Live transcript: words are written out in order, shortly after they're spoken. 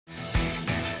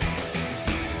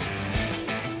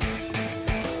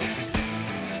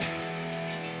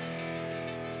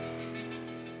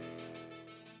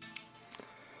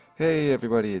Hey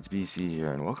everybody, it's BC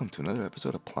here, and welcome to another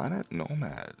episode of Planet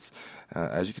Nomads.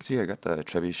 As you can see, I got the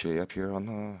Trebuchet up here on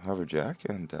the hover jack,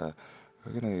 and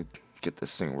we're gonna get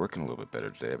this thing working a little bit better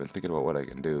today. I've been thinking about what I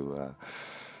can do.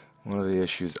 One of the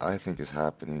issues I think is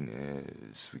happening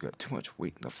is we got too much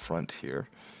weight in the front here,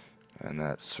 and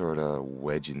that's sort of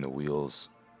wedging the wheels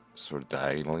sort of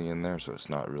diagonally in there, so it's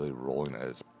not really rolling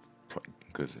as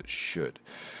good as it should.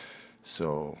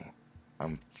 So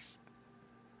I'm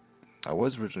I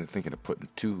was originally thinking of putting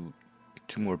two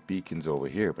more beacons over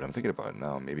here, but I'm thinking about it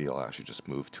now. Maybe I'll actually just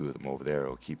move two of them over there.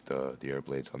 I'll keep the air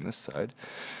blades on this side.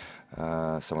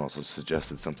 Someone also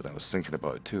suggested something I was thinking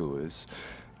about too is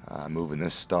moving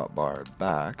this stop bar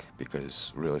back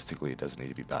because realistically it doesn't need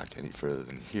to be back any further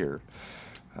than here.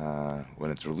 When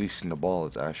it's releasing the ball,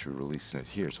 it's actually releasing it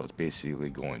here, so it's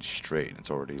basically going straight. It's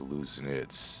already losing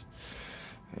its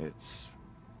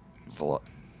velo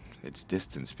its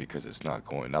distance because it's not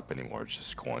going up anymore. It's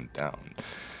just going down.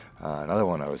 Another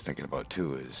one I was thinking about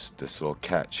too is this little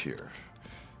catch here.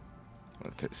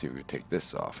 Let's see if we can take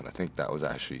this off, and I think that was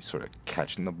actually sort of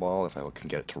catching the ball. If I can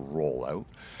get it to roll out,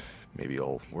 maybe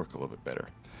it'll work a little bit better.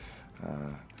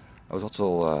 I was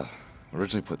also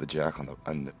originally put the jack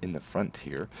in the front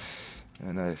here,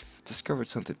 and I discovered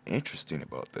something interesting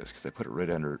about this because I put it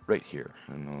right here,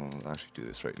 and I'll actually do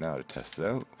this right now to test it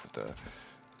out with the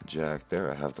jack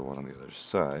there. I have the one on the other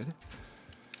side.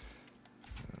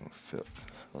 I'll fill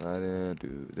that in,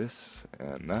 do this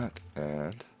and that,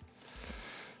 and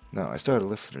now I started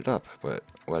lifting it up, but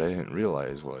what I didn't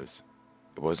realize was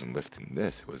it wasn't lifting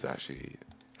this, it's actually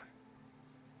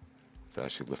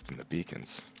lifting the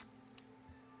beacons.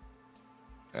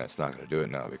 And it's not going to do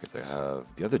it now because I have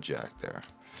the other jack there.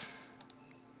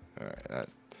 Alright, that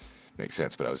makes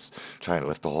sense, but I was trying to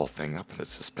lift the whole thing up and the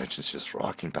suspension's just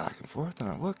rocking back and forth, and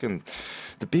I look and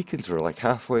the beacons were like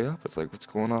halfway up. It's like, what's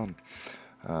going on?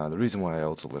 The reason why I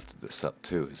also lifted this up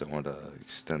too is I wanted to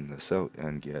extend this out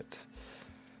and get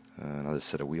another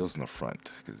set of wheels in the front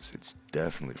because it's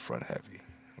definitely front heavy,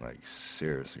 like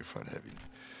seriously front heavy.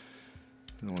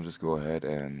 And we'll just go ahead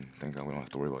and think that we don't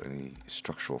have to worry about any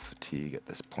structural fatigue at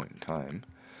this point in time.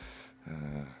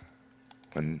 Uh,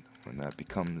 when that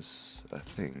becomes a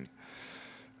thing,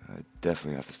 I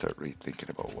definitely have to start rethinking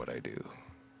about what I do.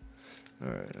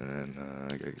 Alright, and then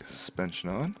I gotta get suspension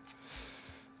on.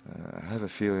 I have a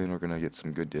feeling we're gonna get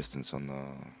some good distance on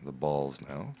the balls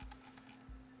now.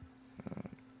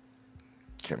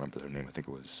 Can't remember their name. I think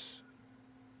it was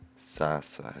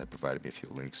SAS. Had provided me a few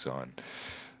links on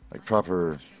like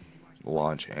proper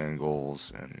launch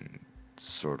angles and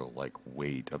sort of like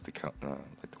weight of the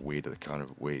like the weight of the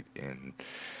counterweight in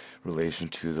relation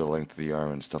to the length of the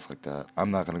arm and stuff like that.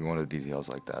 I'm not gonna go into details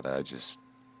like that. I just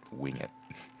wing it.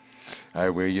 I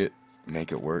wing it,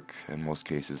 make it work. In most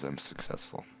cases, I'm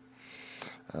successful.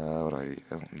 What do I need?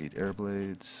 I don't need air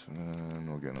blades.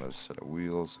 We'll get another set of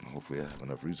wheels, and hopefully I have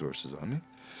enough resources on me.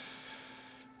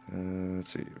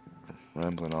 Let's see.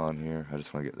 Rambling on here. I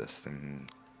just want to get this thing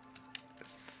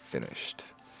finished.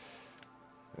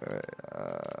 Alright,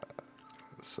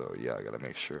 so yeah, I gotta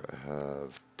make sure I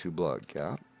have 2 block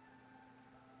gap.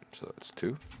 So that's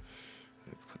 2.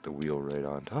 Put the wheel right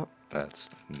on top.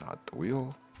 That's not the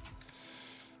wheel.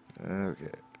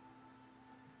 Okay.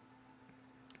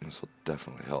 This will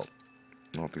definitely help.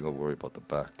 I don't think I'll worry about the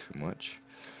back too much.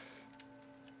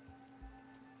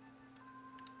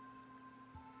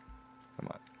 Come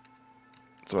on.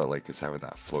 That's what I like is having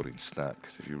that floating snap,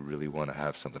 because if you really want to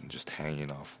have something just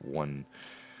hanging off one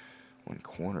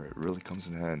corner, it really comes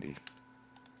in handy.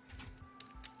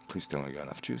 Please tell me I got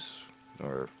enough juice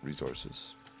or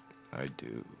resources. I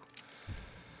do.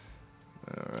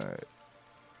 Alright.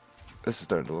 This is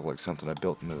starting to look like something I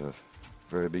built in the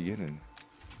very beginning.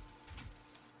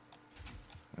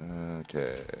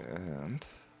 Okay, and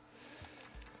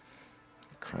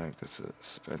crank this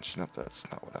suspension up. That's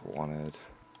not what I wanted.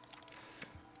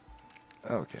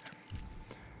 Okay.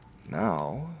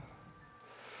 Now,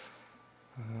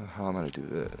 how am I going to do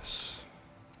this?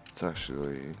 It's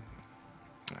actually,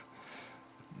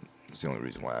 it's the only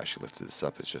reason why I actually lifted this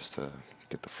up is just to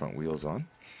get the front wheels on.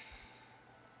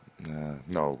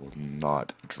 No, will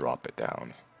not drop it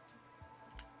down.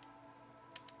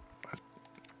 I've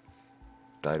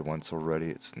died once already.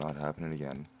 It's not happening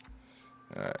again.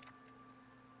 Alright.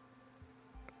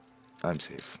 I'm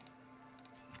safe.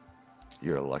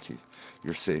 You're lucky.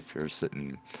 You're safe. You're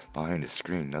sitting behind a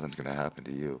screen. Nothing's gonna happen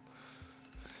to you.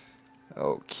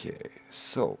 Okay,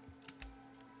 so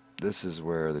this is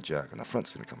where the jack on the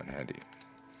front's gonna come in handy.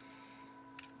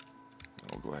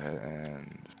 I'll go ahead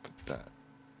and put that.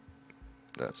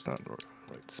 That's not the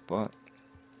right spot.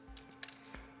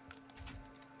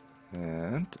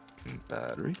 And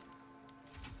battery.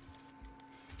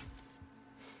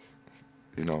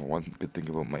 You know, one good thing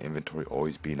about my inventory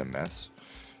always being a mess.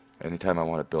 Anytime I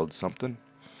want to build something,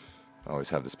 I always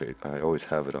have the space. I always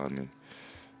have it on me.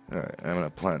 Alright, I'm gonna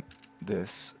plant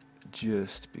this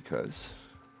just because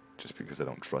I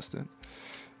don't trust it.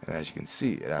 And as you can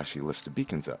see, it actually lifts the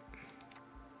beacons up,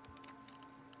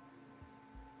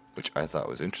 which I thought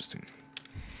was interesting.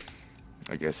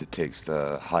 I guess it takes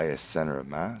the highest center of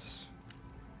mass,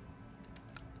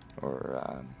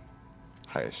 or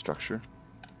highest structure.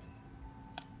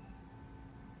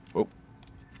 Oh,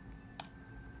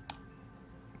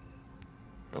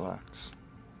 relax.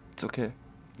 It's okay.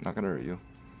 I'm not gonna hurt you.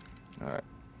 Alright,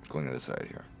 going to the side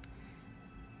here.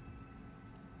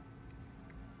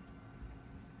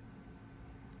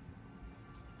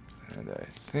 And I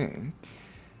think...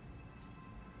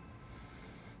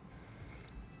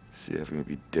 See if I'm gonna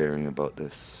be daring about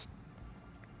this.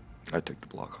 I took the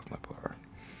block off my bar.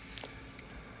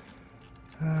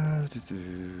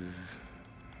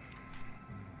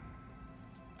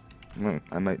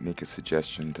 I might make a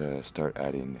suggestion to start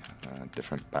adding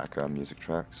different background music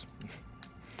tracks.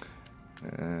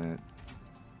 It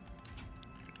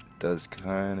does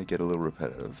kind of get a little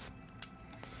repetitive.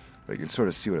 But you can sort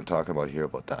of see what I'm talking about here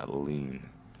about that lean.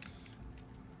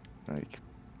 Like,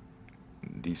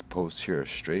 these posts here are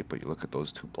straight, but you look at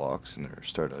those two blocks and they're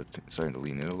starting to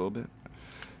lean in a little bit.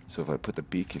 So if I put the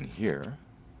beacon here,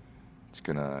 it's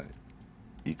gonna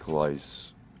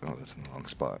equalize. Oh, that's in the wrong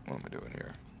spot. What am I doing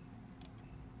here?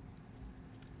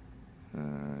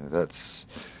 If that's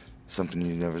something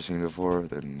you've never seen before,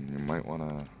 then you might want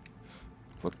to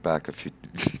look back a few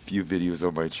videos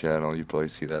on my channel. You probably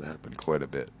see that happen quite a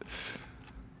bit.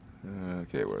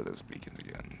 Okay, where are those beacons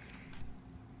again?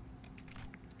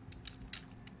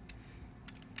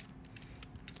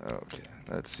 Okay,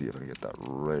 let's see if I can get that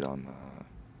right on the...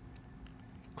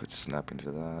 Quit snapping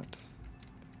to that.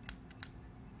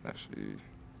 Actually,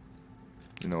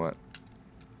 you know what?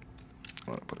 I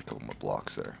want to put a couple more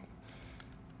blocks there.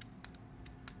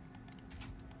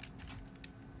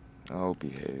 Oh,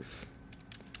 behave.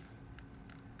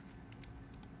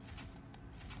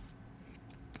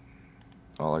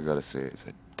 All I gotta say is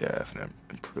a definite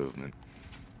improvement.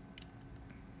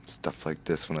 Stuff like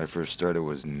this when I first started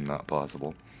was not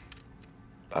possible.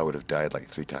 I would have died like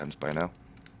 3 times by now.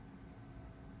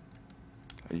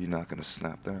 Are you not gonna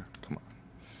snap there? Come on.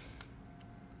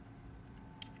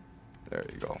 There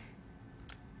you go.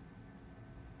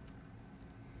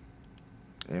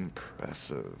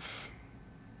 Impressive.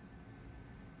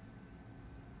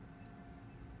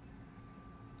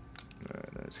 Alright,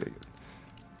 let's get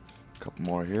a couple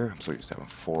more here. I'm so used to having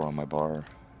 4 on my bar.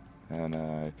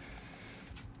 And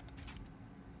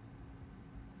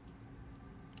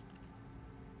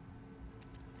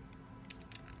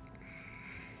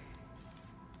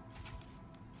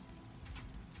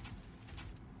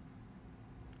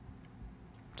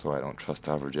so I don't trust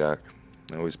Jack.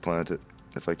 I always plant it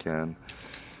if I can.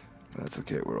 That's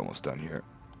okay, we're almost done here.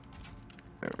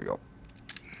 There we go.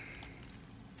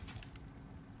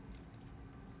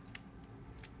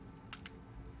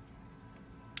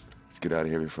 Let's get out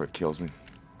of here before it kills me.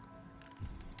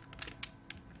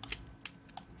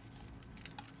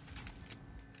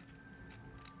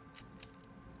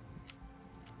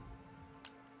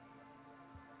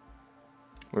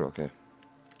 We're okay.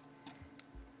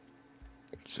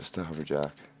 It's just a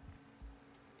hoverjack.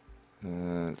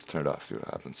 Let's turn it off, see what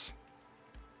happens.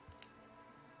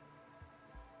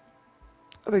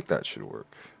 I think that should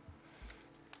work.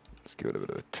 Let's give it a bit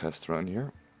of a test run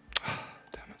here.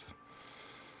 Damn it.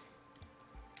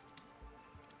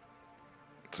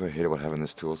 That's why I hate about having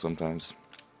this tool sometimes.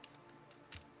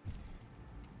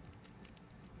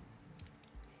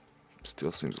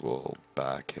 Still seems a little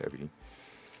back heavy.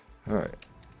 Alright.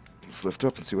 Let's lift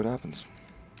up and see what happens.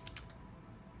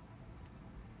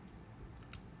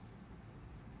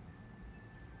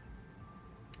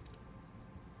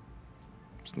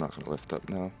 It's not going to lift up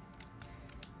now.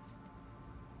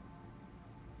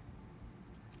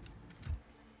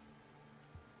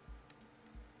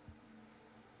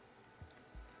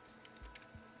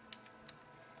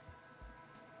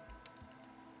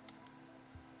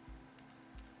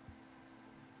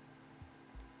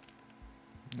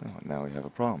 Oh, now we have a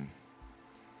problem.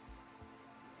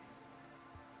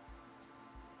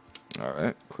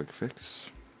 Alright, quick fix.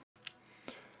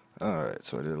 Alright,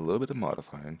 so I did a little bit of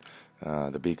modifying.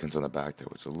 The beacons on the back there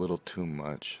was a little too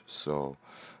much, so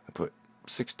I put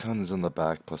 6 tons on the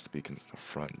back plus the beacons in the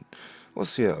front. We'll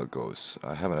see how it goes.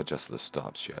 I haven't adjusted the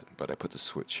stops yet, but I put the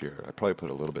switch here. I probably put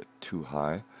it a little bit too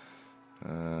high.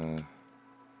 I'm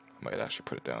I might actually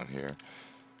put it down here.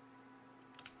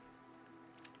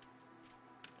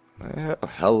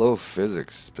 Hello,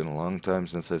 physics. It's been a long time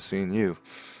since I've seen you.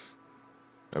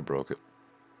 I broke it.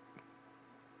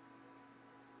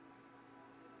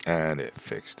 And it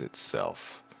fixed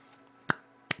itself.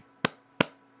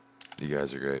 You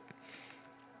guys are great.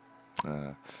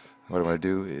 What I'm going to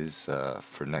do is,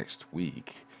 for next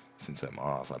week, since I'm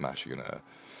off, I'm actually going to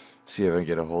see if I can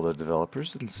get a hold of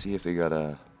developers and see if they got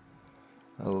a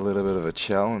little bit of a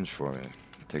challenge for me.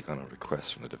 Take on a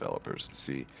request from the developers and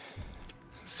see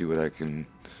what I can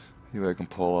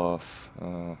pull off.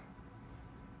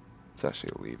 Let's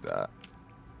actually leave that.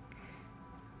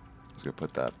 I was gonna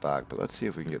put that back, but let's see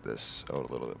if we can get this out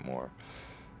a little bit more.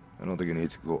 I don't think it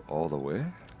needs to go all the way.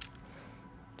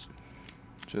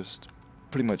 Just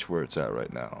pretty much where it's at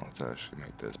right now. Let's actually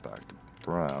make this back to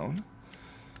brown.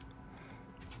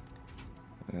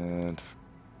 And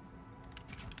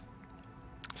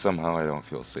somehow I don't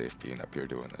feel safe being up here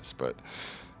doing this, but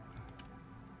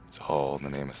it's all in the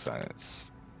name of science.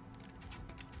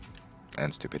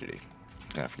 And stupidity.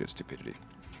 Can't forget stupidity.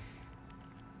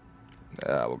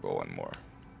 Yeah, we'll go one more.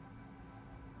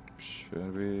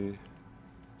 Should we?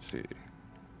 Let's see.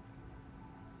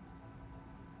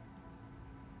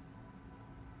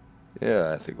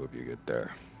 Yeah, I think we'll be good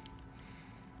there.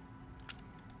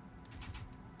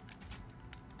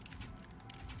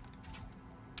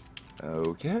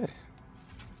 Okay.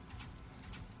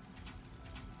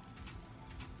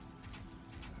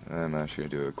 I'm actually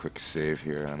gonna do a quick save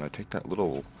here. I'm gonna take that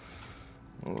little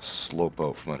slope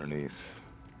out from underneath,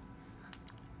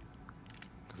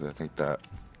 because I think that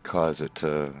caused it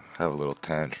to have a little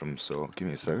tantrum. So give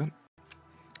me a second.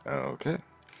 Okay.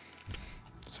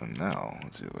 So now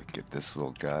let's see if I can get this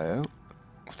little guy out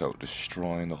without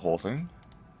destroying the whole thing.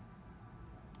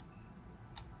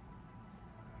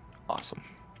 Awesome.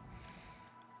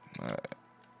 Alright.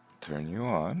 Turn you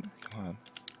on. Come on.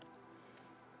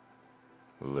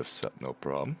 Lifts up, no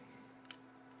problem.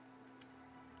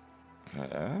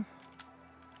 Yeah.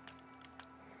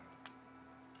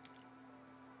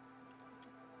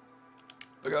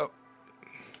 Look out.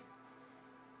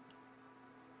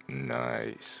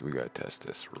 Nice. We gotta test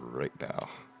this right now.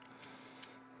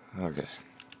 Okay.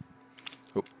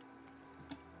 Oh.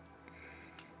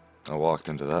 I walked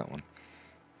into that one.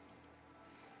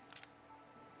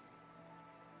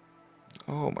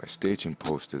 Oh, my staging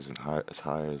post isn't as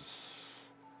high as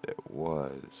it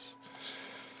was.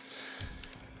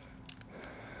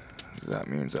 That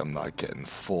means I'm not getting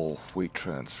full weight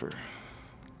transfer.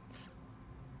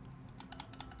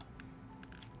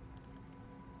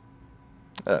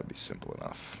 That'd be simple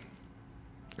enough.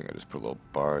 I think I just put a little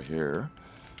bar here.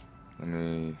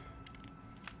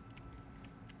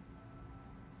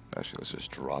 Actually, let's just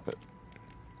drop it.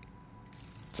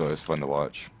 It's always fun to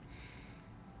watch.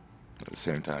 At the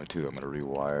same time, too, I'm going to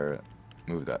rewire it.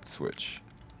 Move that switch.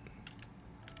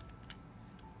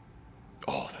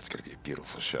 Oh, that's going to be a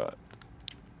beautiful shot.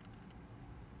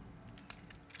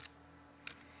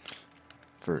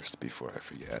 First, before I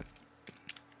forget,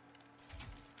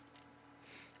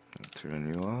 I'll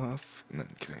turn you off and then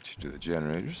connect you to the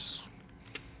generators.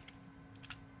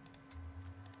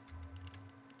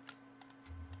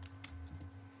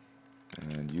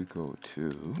 And you go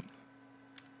to...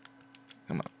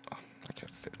 Come on. Oh, I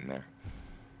can't fit in there.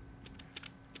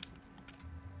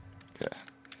 Okay.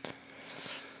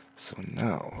 So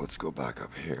now, let's go back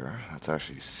up here. That's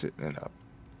actually sitting it up.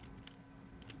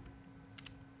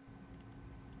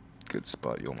 Good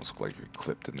spot. You almost look like you're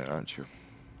clipped in there, aren't you?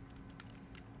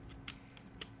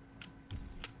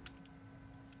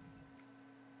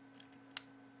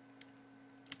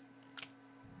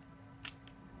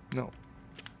 No.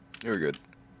 You're good.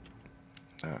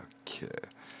 Okay.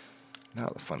 Now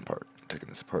the fun part. Taking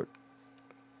this apart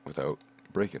without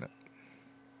breaking it.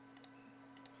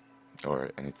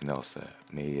 Or anything else that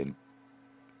may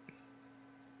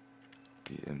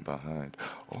be in behind.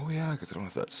 Oh yeah, because I don't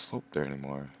have that slope there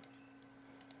anymore.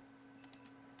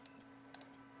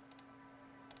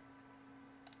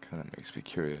 Kind of makes me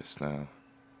curious now.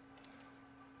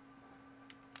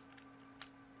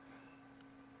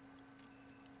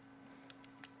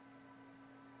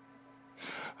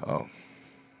 Oh.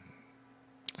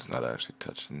 It's not actually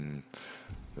touching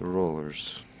the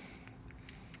rollers.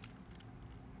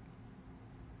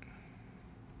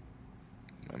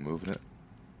 Am I moving it?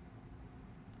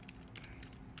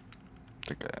 I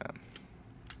think I am.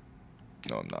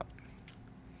 No, I'm not.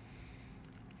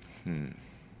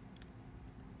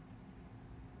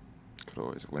 Could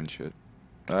always winch it.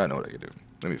 I know what I could do.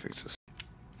 Let me fix this.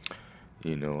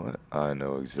 You know what? I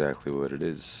know exactly what it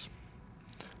is.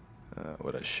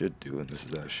 What I should do, and this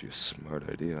is actually a smart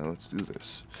idea, let's do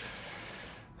this.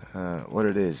 What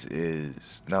it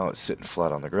is now it's sitting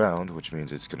flat on the ground, which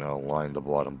means it's going to align the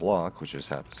bottom block, which just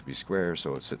happens to be square,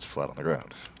 so it sits flat on the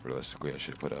ground. Realistically, I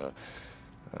should put a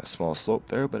small slope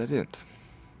there, but I didn't.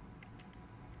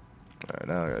 Alright,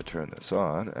 now I gotta turn this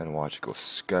on and watch it go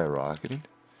skyrocketing.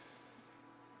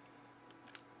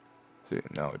 See,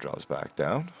 now it drops back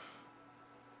down.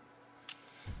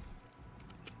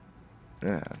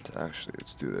 And actually,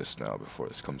 let's do this now before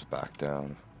this comes back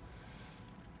down.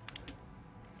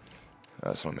 I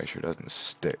just want to make sure it doesn't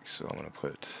stick, so I'm going to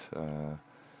put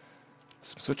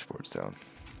some switchboards down.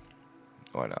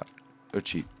 Why not? They're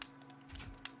cheap.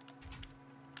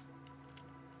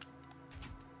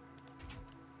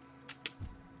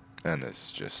 And this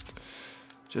is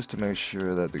just to make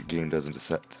sure that the game doesn't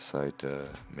decide to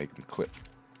make them clip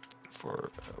for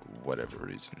whatever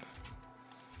reason.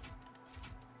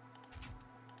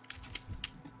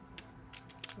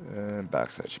 And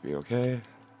backside should be okay.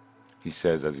 He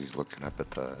says as he's looking up at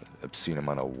the obscene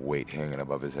amount of weight hanging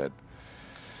above his head.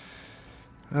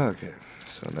 Okay,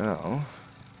 so now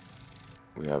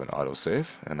we have an autosave,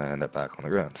 and I end up back on the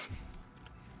ground.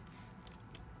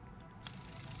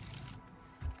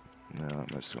 Now I'm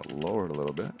just going to lower it a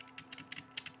little bit.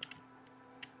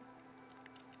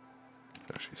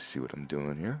 Actually see what I'm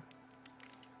doing here.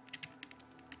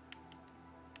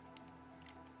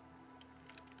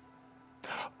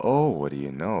 Oh, what do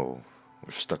you know?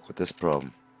 We're stuck with this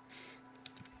problem.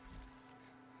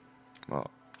 Well,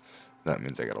 that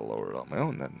means I gotta lower it on my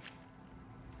own then.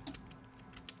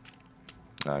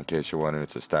 Now, in case you're wondering,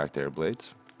 it's a stacked air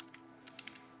blades.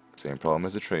 Same problem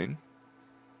as the train.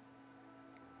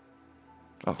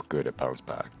 Oh, good, it bounced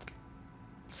back.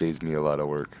 Saves me a lot of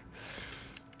work.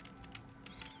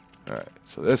 Alright,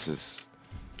 so this is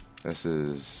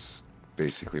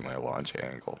basically my launch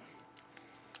angle.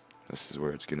 This is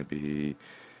where it's gonna be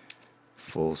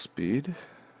full speed,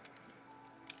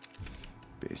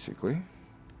 basically.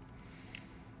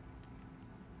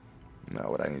 Now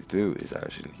what I need to do is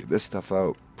actually get this stuff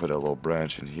out, put a little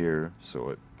branch in here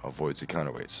so it avoids the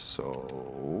counterweights.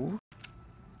 So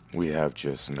we have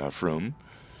just enough room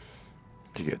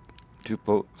to get 2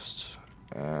 posts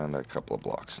and a couple of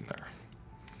blocks in there.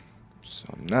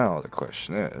 So now the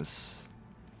question is,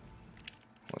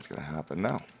 what's going to happen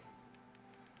now?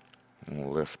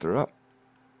 We'll lift her up.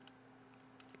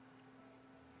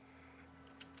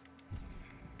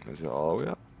 Is it all the way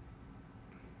up?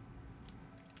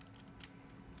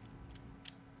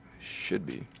 Should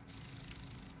be.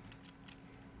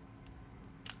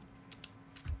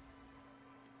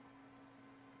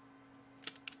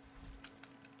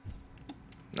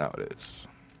 Now it is.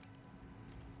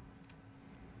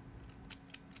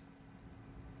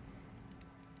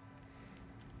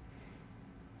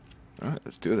 Alright,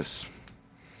 let's do this.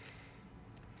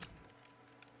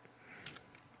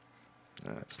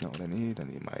 That's not what I need. I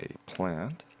need my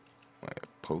plant, my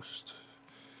post.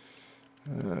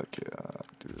 Okay, I'll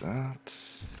do that.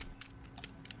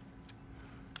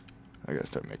 I gotta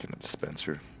start making a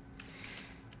dispenser.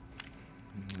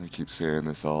 I keep saying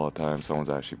this all the time. Someone's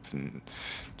actually been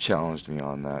challenged me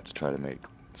on that to try to make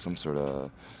some sort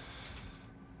of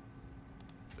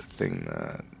thing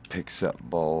that picks up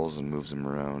balls and moves them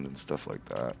around and stuff like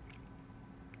that.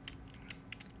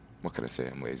 What can I say?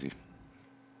 I'm lazy.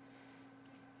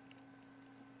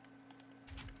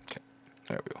 Okay,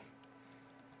 there we go.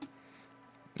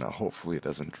 Now hopefully it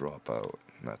doesn't drop out.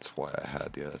 And that's why I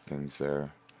had the other things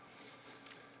there.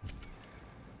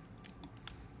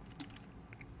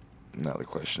 Now the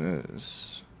question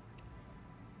is,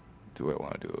 do I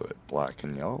want to do it black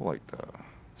and yellow like the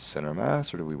center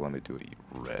mass, or do we want to do it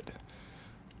red?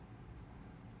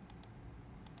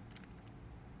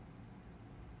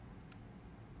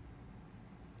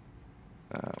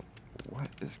 What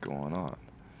is going on?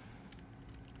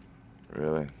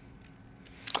 Really?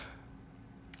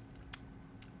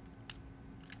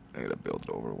 I gotta build it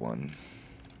over one.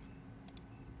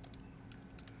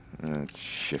 And it's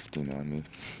shifting on me.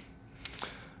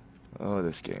 Oh,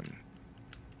 this game.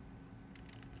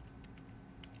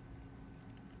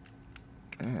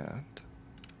 And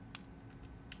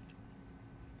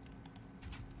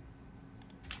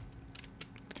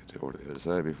get it over to the other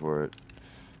side before it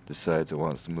decides it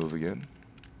wants to move again.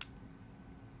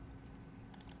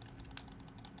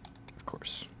 Of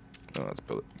course. No, let's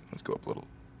build it. Let's go up a little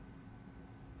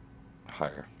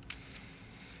higher.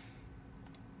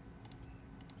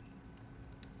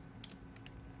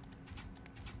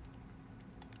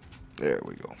 There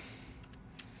we go.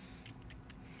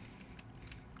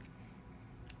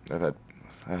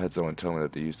 I had someone tell me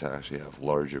that they used to actually have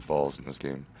larger balls in this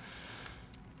game.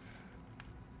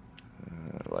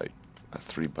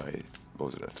 3 by, what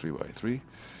was it, a 3 by 3?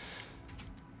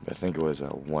 I think it was a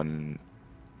one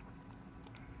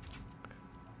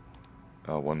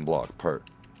block part.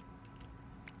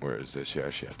 Whereas this, you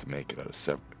actually have to make it out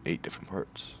of 8 different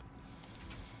parts.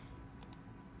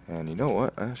 And you know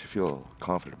what? I actually feel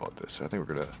confident about this. I think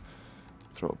we're gonna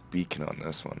throw a beacon on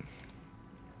this one.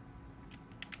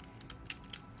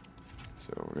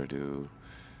 So we're gonna do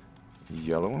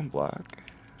yellow and black.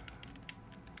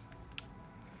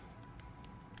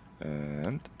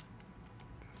 And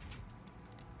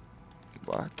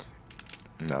black.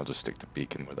 And I'll just stick the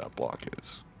beacon where that block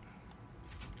is.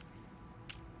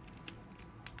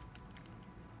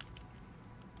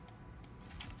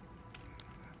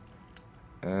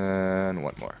 And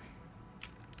one more.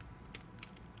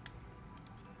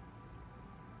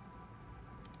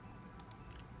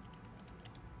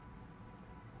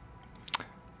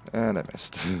 And I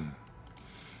missed.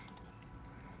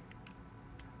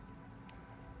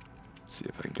 Let's see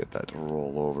if I can get that to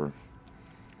roll over.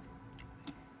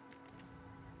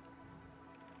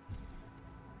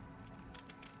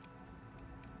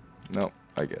 No,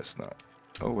 I guess not.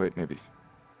 Oh wait, maybe.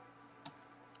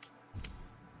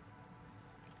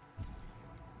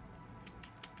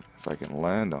 If I can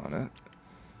land on it,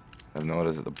 I've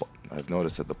noticed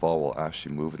that the ball will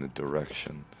actually move in the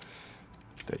direction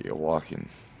that you're walking.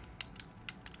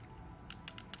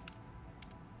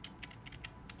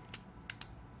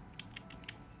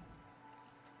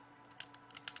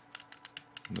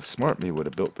 The smart me would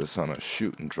have built this on a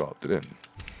chute and dropped it in.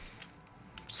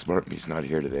 Smart me's not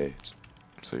here today,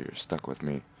 so you're stuck with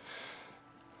me.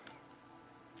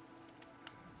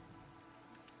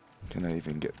 Can I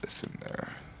even get this in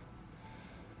there?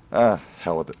 Ah,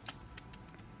 hell with it.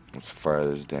 Let's fire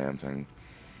this damn thing.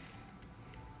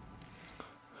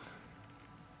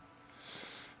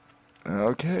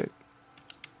 Okay.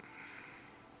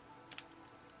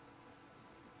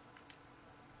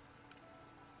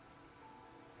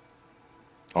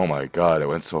 Oh my god, it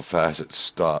went so fast it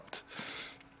stopped.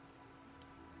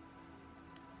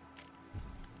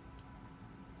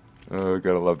 Oh,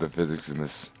 gotta love the physics in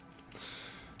this.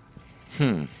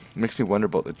 Makes me wonder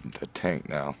about the tank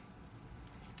now.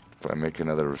 If I make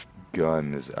another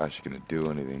gun, is it actually gonna do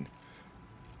anything?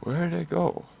 Where did it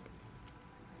go?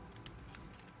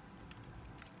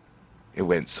 It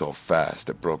went so fast,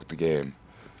 it broke the game.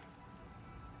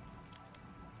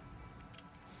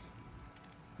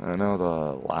 I know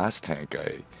the last tank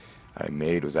I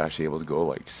made was actually able to go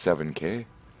like 7K.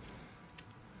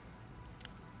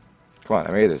 Come on,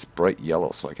 I made this bright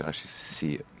yellow so I can actually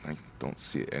see it. I don't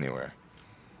see it anywhere.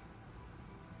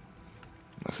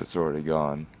 Unless it's already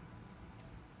gone.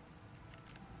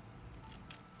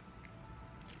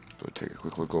 So take a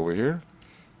quick look over here.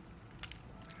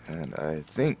 And I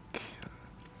think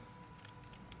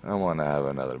I want to have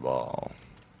another ball.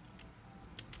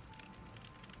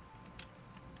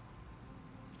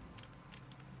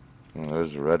 Oh,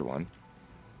 there's a red one.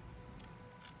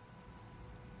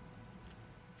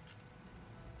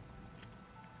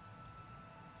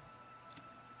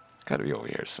 Gotta be over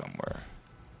here somewhere.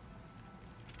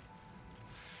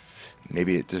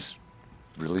 Maybe it just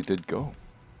really did go.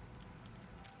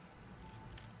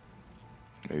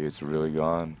 Maybe it's really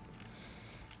gone.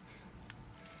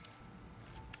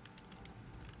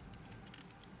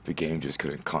 The game just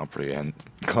couldn't comprehend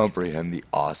the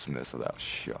awesomeness of that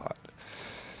shot.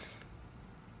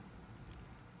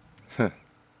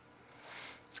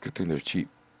 It's a good thing they're cheap.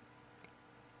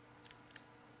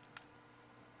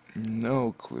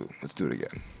 No clue. Let's do it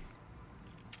again.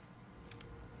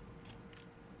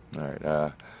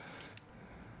 Alright,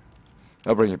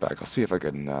 I'll bring it back. I'll see if I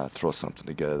can throw something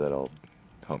together that'll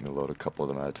help me load a couple of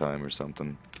them at a time or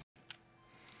something.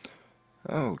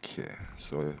 Okay,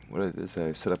 so what I did is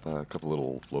I set up a couple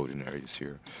little loading areas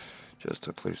here. Just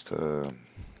a place to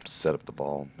set up the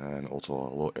ball, and also a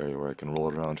little area where I can roll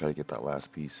it around, try to get that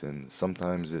last piece in.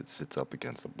 Sometimes it sits up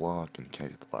against the block and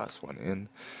can't get the last one in,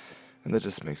 and that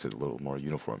just makes it a little more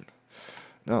uniform.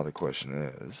 Now the question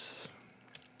is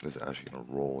it actually going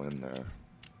to roll in there?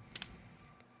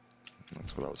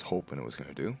 That's what I was hoping it was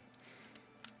going to do.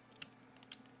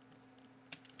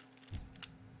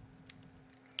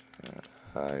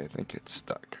 I think it's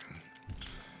stuck.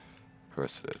 Of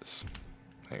course it is.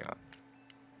 Hang on.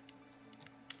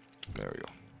 There we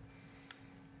go.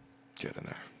 Get in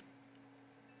there.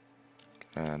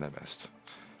 And I missed.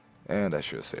 And I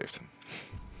should have saved.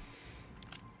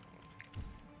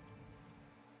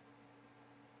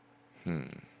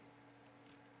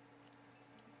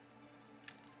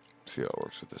 See how it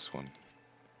works with this one.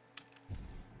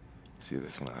 See if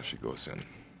this one actually goes in.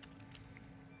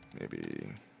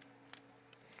 Maybe.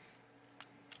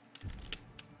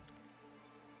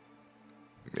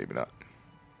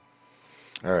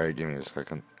 Alright, give me a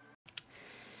second.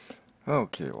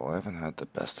 Okay, well, I haven't had the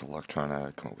best of luck trying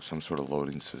to come up with some sort of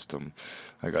loading system.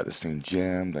 I got this thing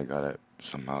jammed, I got it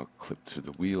somehow clipped to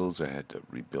the wheels, I had to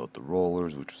rebuild the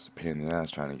rollers, which was a pain in the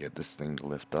ass trying to get this thing to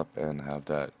lift up and have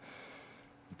that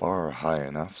bar high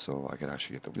enough so I could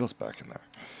actually get the wheels back in there.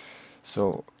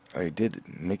 So I did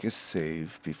make a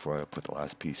save before I put the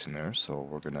last piece in there, so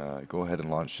we're gonna go ahead and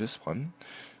launch this one,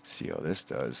 see how this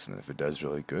does, and if it does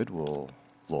really good, we'll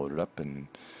load it up and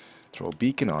throw a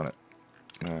beacon on it.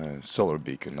 Solar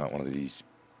beacon, not one of these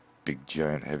big,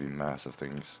 giant, heavy, massive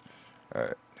things.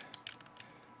 Alright.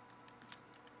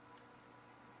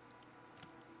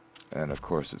 And of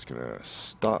course it's gonna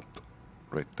stop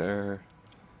right there.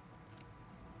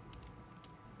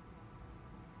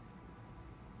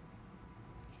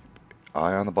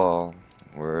 Eye on the ball.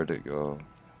 Where'd it go?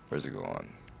 Where's it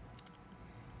going?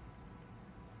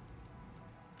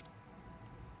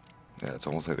 Yeah, it's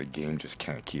almost like the game just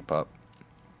can't keep up.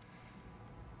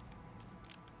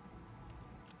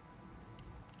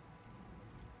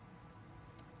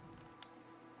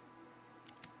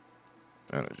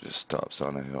 And it just stops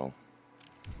on a hill.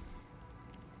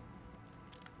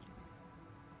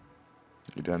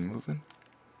 You done moving?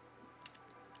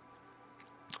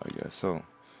 I guess so.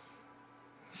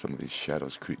 Some of these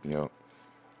shadows creep me out.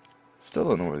 Still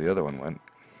don't know where the other one went.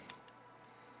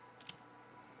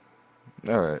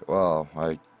 Alright, well,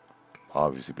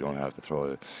 obviously we don't have to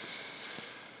throw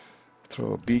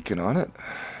a beacon on it.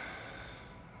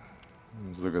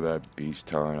 Let's look at that beast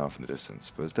towering off in the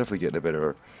distance, but it's definitely getting a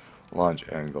better launch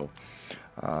angle.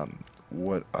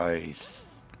 What I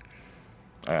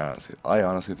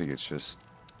honestly think it's just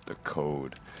the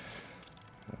code.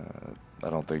 I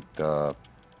don't think the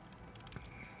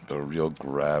real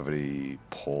gravity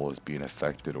pull is being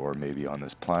affected, or maybe on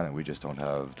this planet we just don't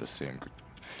have the same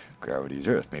gravity as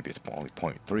Earth. Maybe it's only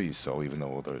 0.3, so even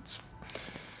though it's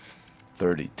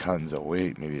 30 tons of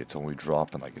weight, maybe it's only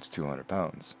dropping like it's 200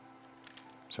 pounds.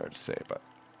 It's hard to say, but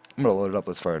I'm gonna load it up.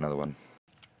 Let's fire another one.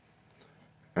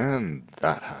 And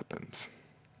that happened.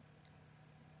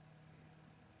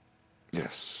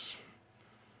 Yes.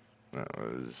 That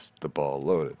was the ball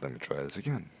loaded. Let me try this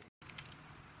again.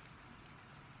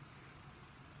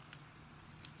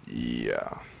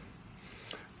 Yeah.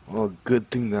 Well, good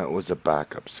thing that was a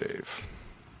backup save.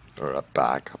 Or a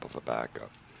backup of a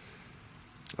backup.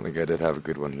 I think I did have a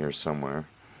good one here somewhere.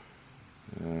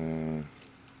 Oh,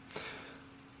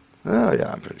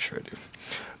 yeah, I'm pretty sure I do.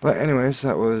 But anyways,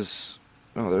 that was...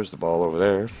 Oh, there's the ball over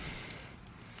there.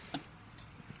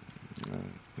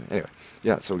 Anyway,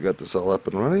 yeah, so we got this all up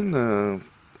and running.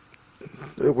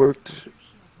 It worked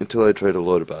until I tried to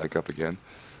load it back up again.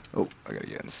 Oh, I gotta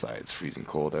get inside. It's freezing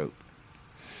cold out.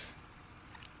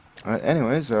 Alright,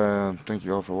 anyways, thank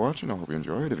you all for watching. I hope you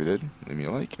enjoyed. If you did, leave me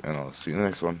a like, and I'll see you in the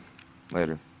next one.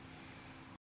 Later.